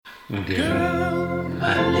Girl,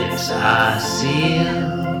 my lips are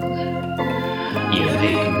sealed. You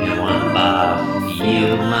make me want to barf.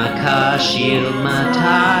 Yield my car, shield my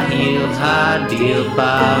tie, heels, hard deal,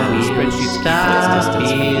 bar wheels, stop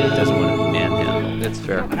doesn't want to be manhandled. That's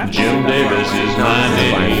fair. Jim Davis is my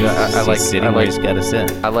name. I like sitting where he's got to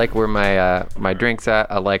sit. I like where my drink's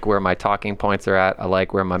at. I like where my talking points are at. I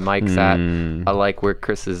like where my mic's at. I like where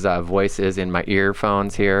Chris's voice is in my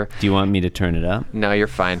earphones here. Do you want me to turn it up? No, you're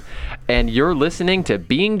fine. And you're listening to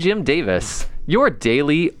Being Jim Davis, your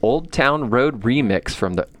daily Old Town Road remix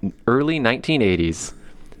from the early 1980s.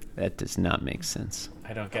 That does not make sense.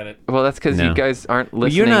 I don't get it. Well, that's because No. you guys aren't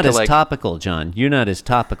listening. You're not to as like, topical, John. You're not as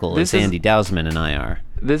topical as This is- Andy Dowsman and I are.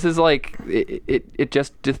 This is like it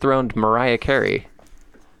just dethroned Mariah Carey.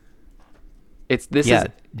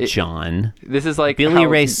 John. This is like Billy how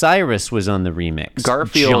Ray Cyrus was on the remix.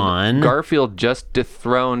 John. Garfield just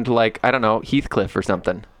dethroned, like, I don't know, Heathcliff or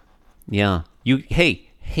something. Yeah. Hey,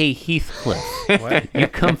 Heathcliff. What? You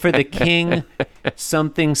come for the king,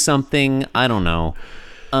 something, I don't know.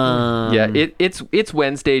 Yeah, it's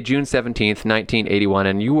Wednesday, June 17th, 1981,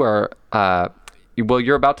 and you are,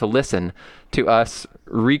 you're about to listen to us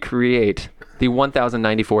recreate the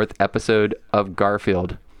 1094th episode of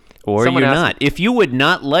Garfield. Or Someone you're asked- not. If you would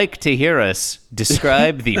not like to hear us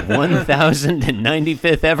describe the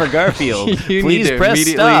 1095th ever Garfield, You please need to press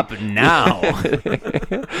immediately- stop now.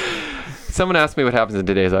 Someone asked me what happens in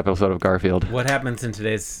today's episode of Garfield. What happens in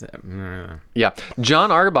today's... Yeah. John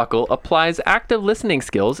Arbuckle applies active listening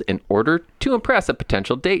skills in order to impress a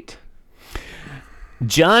potential date.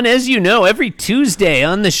 John, as you know, every Tuesday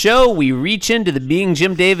on the show, we reach into the Being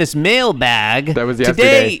Jim Davis mailbag. That was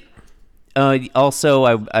yesterday. Today, also,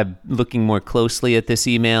 I'm looking more closely at this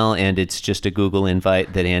email, and it's just a Google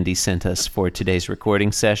invite that Andy sent us for today's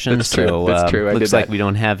recording session. That's true. So, That's true. I looks did like that. we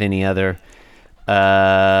don't have any other.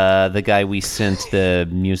 The guy we sent the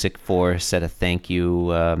music for said a thank you.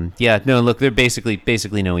 Look, they're basically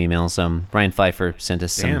no emails. Brian Pfeiffer sent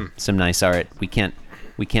us some nice art. We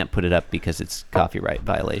can't put it up because it's copyright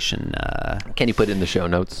violation. Can you put it in the show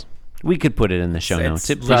notes? We could put it in the show It's notes.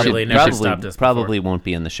 It literally never stopped us probably won't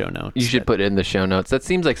be in the show notes. You should put it in the show notes. That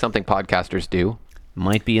seems like something podcasters do.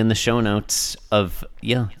 Might be in the show notes of,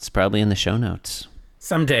 it's probably in the show notes.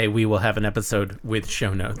 Someday we will have an episode with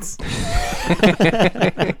show notes.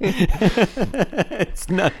 It's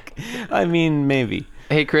not, maybe.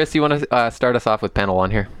 Hey, Chris, you want to start us off with panel one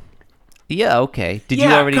here? Yeah, okay. Did you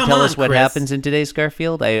Yeah, already come tell on, us what Chris. happens in today's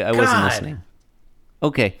Garfield? I wasn't God. listening.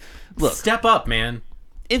 Okay, look. Step up, man.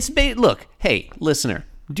 Look, hey, listener,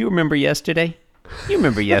 do you remember yesterday? You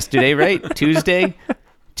remember yesterday, right? Tuesday,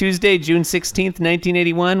 June 16th,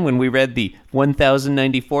 1981, when we read the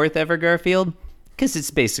 1094th ever Garfield? Because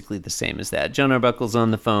it's basically the same as that. John Arbuckle's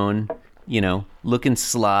on the phone, looking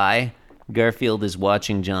sly. Garfield is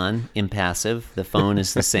watching John, impassive. The phone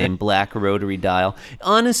is the same black rotary dial.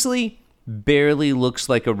 Honestly, barely looks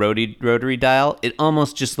like a rotary dial. It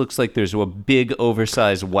almost just looks like there's a big,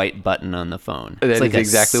 oversized white button on the phone. That It's is like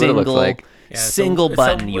exactly what it looks like. Yeah, it's Single a-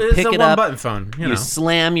 button. it's a- You it's pick a it up. one-button phone, you know.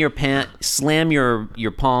 slam your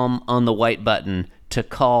palm on the white button to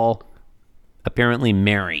call, apparently,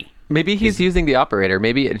 Mary. Maybe he's using the operator.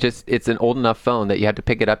 Maybe it's an old enough phone that you have to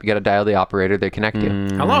pick it up. You got to dial the operator. They connect you.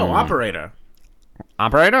 Hello, operator.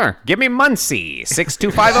 Operator, give me Muncie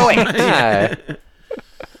 62508. Yeah.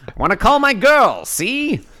 Want to call my girl?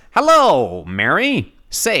 See? Hello, Mary.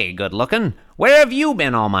 Say, good looking. Where have you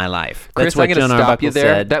been all my life? Chris, That's what I'm going to John stop Arbuckle you there.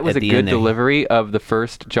 said That was at a the good end there. delivery of the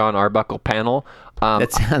first John Arbuckle panel.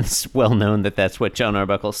 That sounds well known. That's what John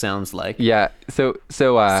Arbuckle sounds like. Yeah. So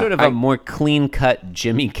Sort of a more clean cut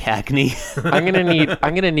Jimmy Cagney. I'm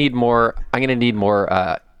gonna need more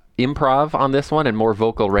improv on this one and more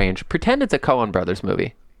vocal range. Pretend it's a Coen Brothers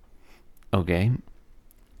movie. Okay.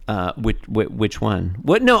 Which one?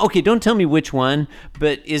 What? No. Okay. Don't tell me which one.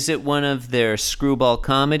 But is it one of their screwball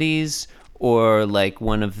comedies, or like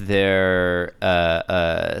one of their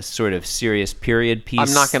sort of serious period piece?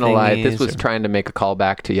 I'm not gonna lie. This thingies, was or- trying to make a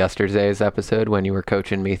callback to yesterday's episode when you were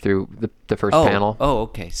coaching me through the first panel. Oh,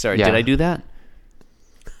 okay. Sorry. Yeah. Did I do that?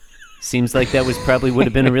 Seems like that would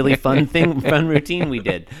have been a really fun routine we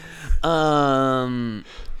did.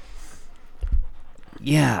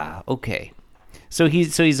 Yeah. Okay. So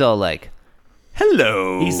he's all like,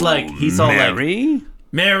 "Hello." He's all like, Mary.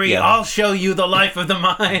 Mary, Yeah. I'll show you the life of the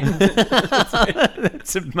mind.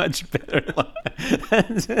 That's a much better line.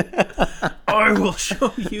 I will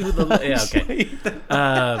show you the life. Yeah, okay.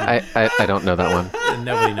 I don't know that one.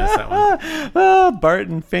 Nobody knows that one.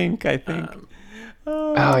 Barton Fink, I think.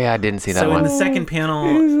 Oh yeah, I didn't see that So in one. the second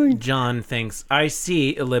panel, John thinks, I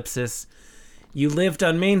see, ellipsis. You lived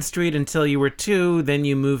on Main Street until you were 2, then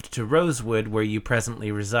you moved to Rosewood, where you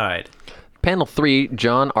presently reside. Panel 3,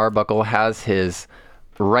 John Arbuckle has his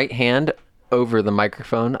right hand over the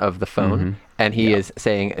microphone of the phone, and he is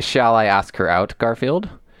saying, "Shall I ask her out, Garfield?"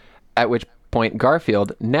 At which point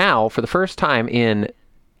Garfield, now for the first time in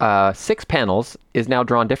 6 panels, is now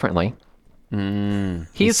drawn differently.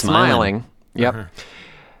 He's smiling. Yep.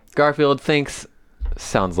 Garfield thinks,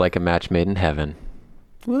 "Sounds like a match made in heaven."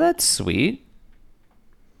 Well, that's sweet.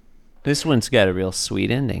 This one's got a real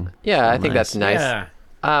sweet ending. Yeah, I think that's nice.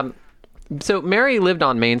 Yeah. So Mary lived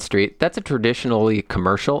on Main Street. That's a traditionally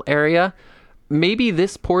commercial area. Maybe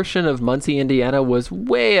this portion of Muncie, Indiana was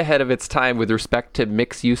way ahead of its time with respect to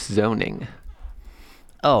mixed-use zoning.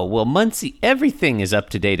 Oh, well, Muncie, everything is up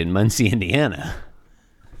to date in Muncie, Indiana.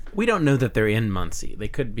 We don't know that they're in Muncie. They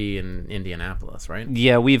could be in Indianapolis, right?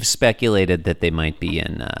 Yeah, we've speculated that they might be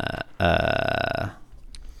in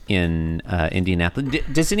Indianapolis.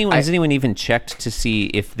 Has anyone even checked to see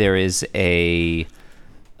if there is a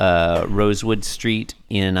Rosewood Street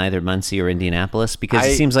in either Muncie or Indianapolis? Because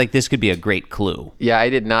it seems like this could be a great clue. Yeah, I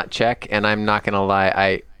did not check, and I'm not going to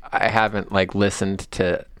lie. I haven't listened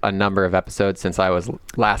to a number of episodes since I was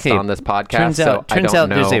last on this podcast. Turns I out don't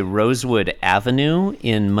know. there's a Rosewood Avenue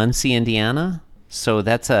in Muncie, Indiana. So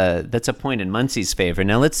that's a point in Muncie's favor.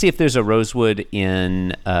 Now let's see if there's a Rosewood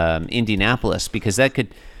in Indianapolis, because that could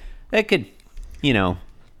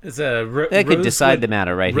It's a that could decide the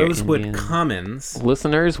matter right here. Rosewood Indiana. Commons.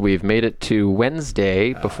 Listeners, we've made it to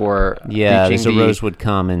Wednesday before Yeah, there's a reaching the Rosewood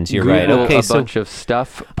Commons. You're Google right. Okay, a so bunch of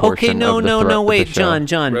stuff portion of the wait, the show.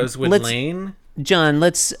 John. Rosewood Lane. John,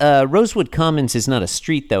 let's. Rosewood Commons is not a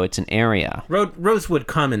street, though; it's an area. Rosewood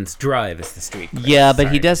Commons Drive is the street. Yeah, but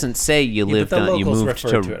Sorry. he doesn't say you Yeah, lived but the on. You locals moved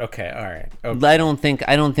refer to. to it. Okay, all right. Okay.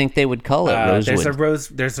 I don't think they would call it Rosewood.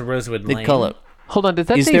 There's a Rosewood Lane. They'd call it. Hold on, does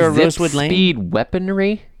that Is say there a zip Rosewood Lane? speed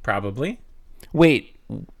weaponry? Probably. Wait,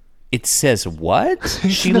 it says what?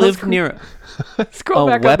 She lived near Scroll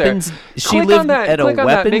a back weapons. up there. She Click on lived that, at a click on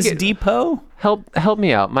that, make weapons it- depot. Help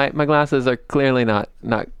me out. My glasses are clearly not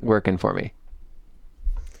working for me.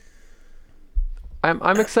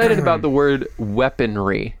 I'm excited about the word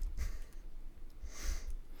weaponry.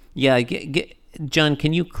 Yeah, John,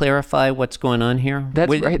 can you clarify what's going on here?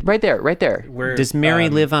 That's right there. Does Mary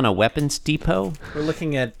live on a weapons depot? We're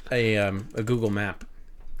looking at a Google map.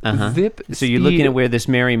 Zip. So you're looking at where this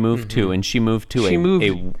Mary moved to, and she moved to She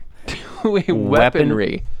moved to a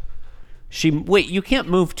weaponry. Wait, you can't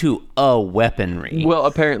move to a weaponry. Well,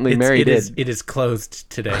 apparently Mary did. It is closed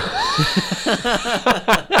today.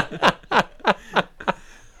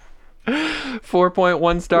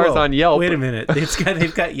 4.1 stars Whoa, on Yelp. Wait a minute.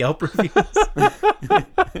 They've got Yelp reviews.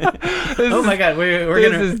 Oh my God,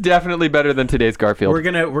 This is definitely better than today's Garfield. we're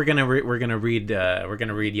gonna read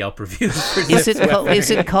Yelp reviews. For is Zip's it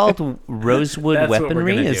weaponry. called Rosewood That's what we're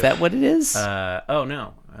Weaponry? gonna Is do. that what it is? Oh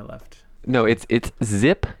no, I left. No, it's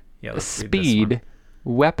zip Yeah, let's read this speed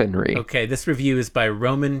weaponry. Okay, this review is by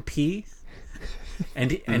Roman P.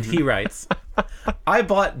 And he writes, I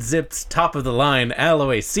bought Zip's top-of-the-line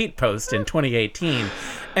alloy seat post in 2018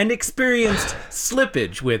 and experienced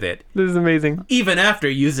slippage with it, This is amazing. even after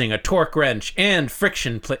using a torque wrench and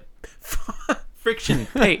friction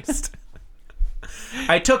paste.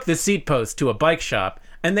 I took the seat post to a bike shop,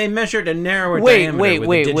 and they measured a narrower diameter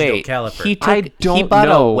with a digital caliper. I He don't bought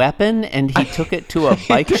know. a weapon and he took it to a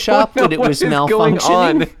bike shop when it What was is malfunctioning. going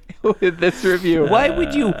on with this review? Why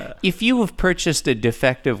would you, if you have purchased a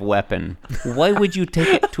defective weapon, why would you take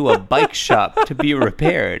it to a bike shop to be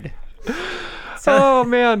repaired? Oh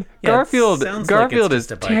man, Yeah, it Garfield sounds like Garfield it's is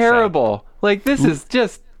just a bike terrible. Like this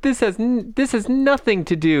has nothing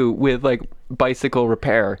to do with bicycle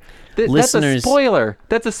repair. That's a Listeners- spoiler.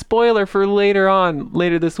 That's a spoiler for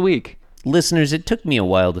later this week. Listeners, it took me a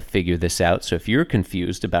while to figure this out, so if you're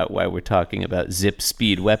confused about why we're talking about zip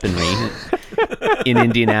speed weaponry in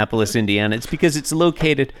Indianapolis, Indiana, it's because it's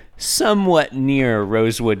located somewhat near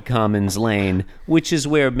Rosewood Commons Lane, which is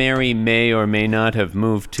where Mary may or may not have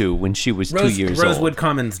moved to when she was 2 years Rosewood old.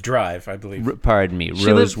 Commons Drive, I believe. Pardon me, She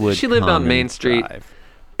lived- Rosewood she lived on Commons Main Street. Drive.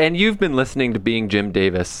 And you've been listening to Being Jim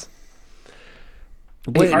Davis.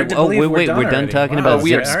 Wait, hard to oh, believe wait, we're we're done done talking already. Wow. about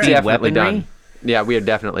we are zip speed definitely weaponry? done. Yeah, we are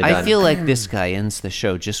definitely done. I feel like this guy ends the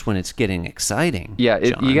show just when it's getting exciting. Yeah, you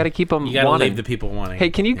John. got to keep them You gotta wanting. leave the people wanting. Hey,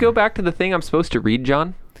 can you go back to the thing I'm supposed to read,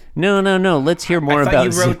 John? No. Let's hear more I thought about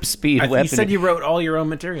you zip speed You weaponry. said you wrote all your own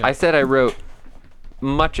material. I said I wrote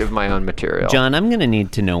much of my own material. John, I'm going to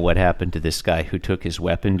need to know what happened to this guy who took his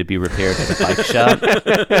weapon to be repaired at a bike shop.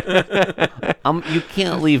 You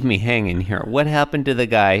can't leave me hanging here. What happened to the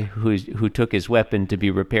guy who took his weapon to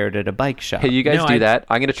be repaired at a bike shop? Hey, you guys do that.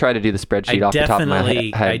 I'm going to try to do the spreadsheet off the top of my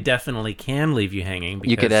head. I definitely can leave you hanging.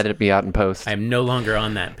 Because you could edit me out in post. I'm no longer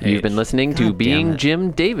on that page. You've been listening to God Being damn it.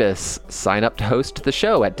 Jim Davis. Sign up to host the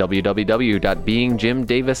show at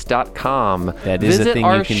www.beingjimdavis.com. That is a Visit thing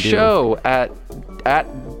our you can do. show at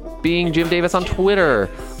Being Jim Davis on Twitter.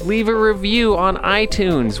 Leave a review on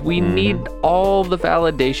iTunes. We need all the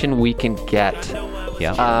validation we can get.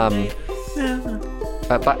 Yeah.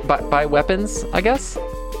 Buy weapons, I guess.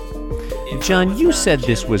 John, you said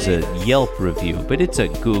this was a Yelp review, but it's a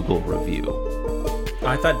Google review.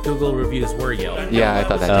 I thought Google reviews were Yelp. Yeah, I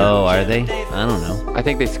thought that too. Oh, are they? I don't know. I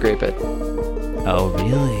think they scrape it. Oh,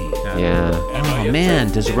 really? Yeah. Oh, man,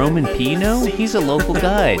 does Roman P know? He's a local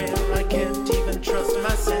guide.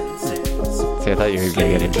 See, I thought you were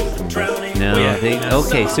going to get interested in this. No,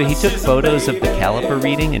 okay, so he took photos of the caliper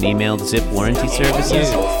reading and emailed Zip Warranty Services.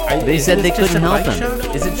 They said they couldn't help him.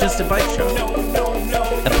 Is it just a bike show?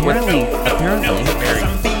 Apparently,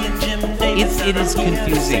 it is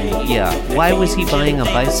confusing. Yeah, why was he buying a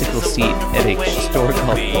bicycle seat at a store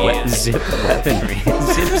called Zip Weaponry?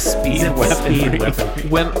 Zip Speed Weaponry.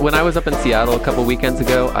 When I was up in Seattle a couple weekends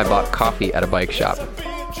ago, I bought coffee at a bike shop.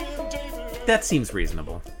 That seems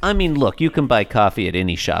reasonable. I mean, look, you can buy coffee at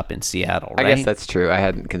any shop in Seattle, right? I guess that's true. I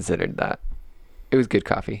hadn't considered that. It was good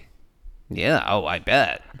coffee. Yeah, oh, I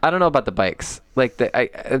bet. I don't know about the bikes. Like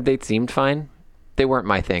they seemed fine. They weren't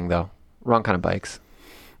my thing though. Wrong kind of bikes.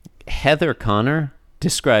 Heather Connor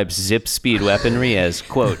describes Zip Speed Weaponry as,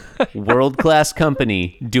 quote, world-class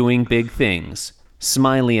company doing big things.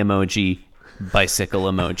 Smiley emoji, bicycle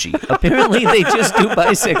emoji. Apparently they just do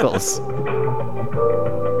bicycles.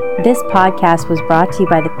 This podcast was brought to you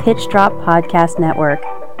by the Pitch Drop Podcast Network.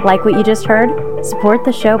 Like what you just heard? Support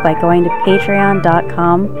the show by going to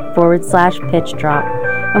patreon.com/Pitch Drop.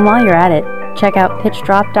 And while you're at it, check out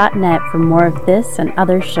pitchdrop.net for more of this and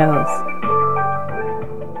other shows.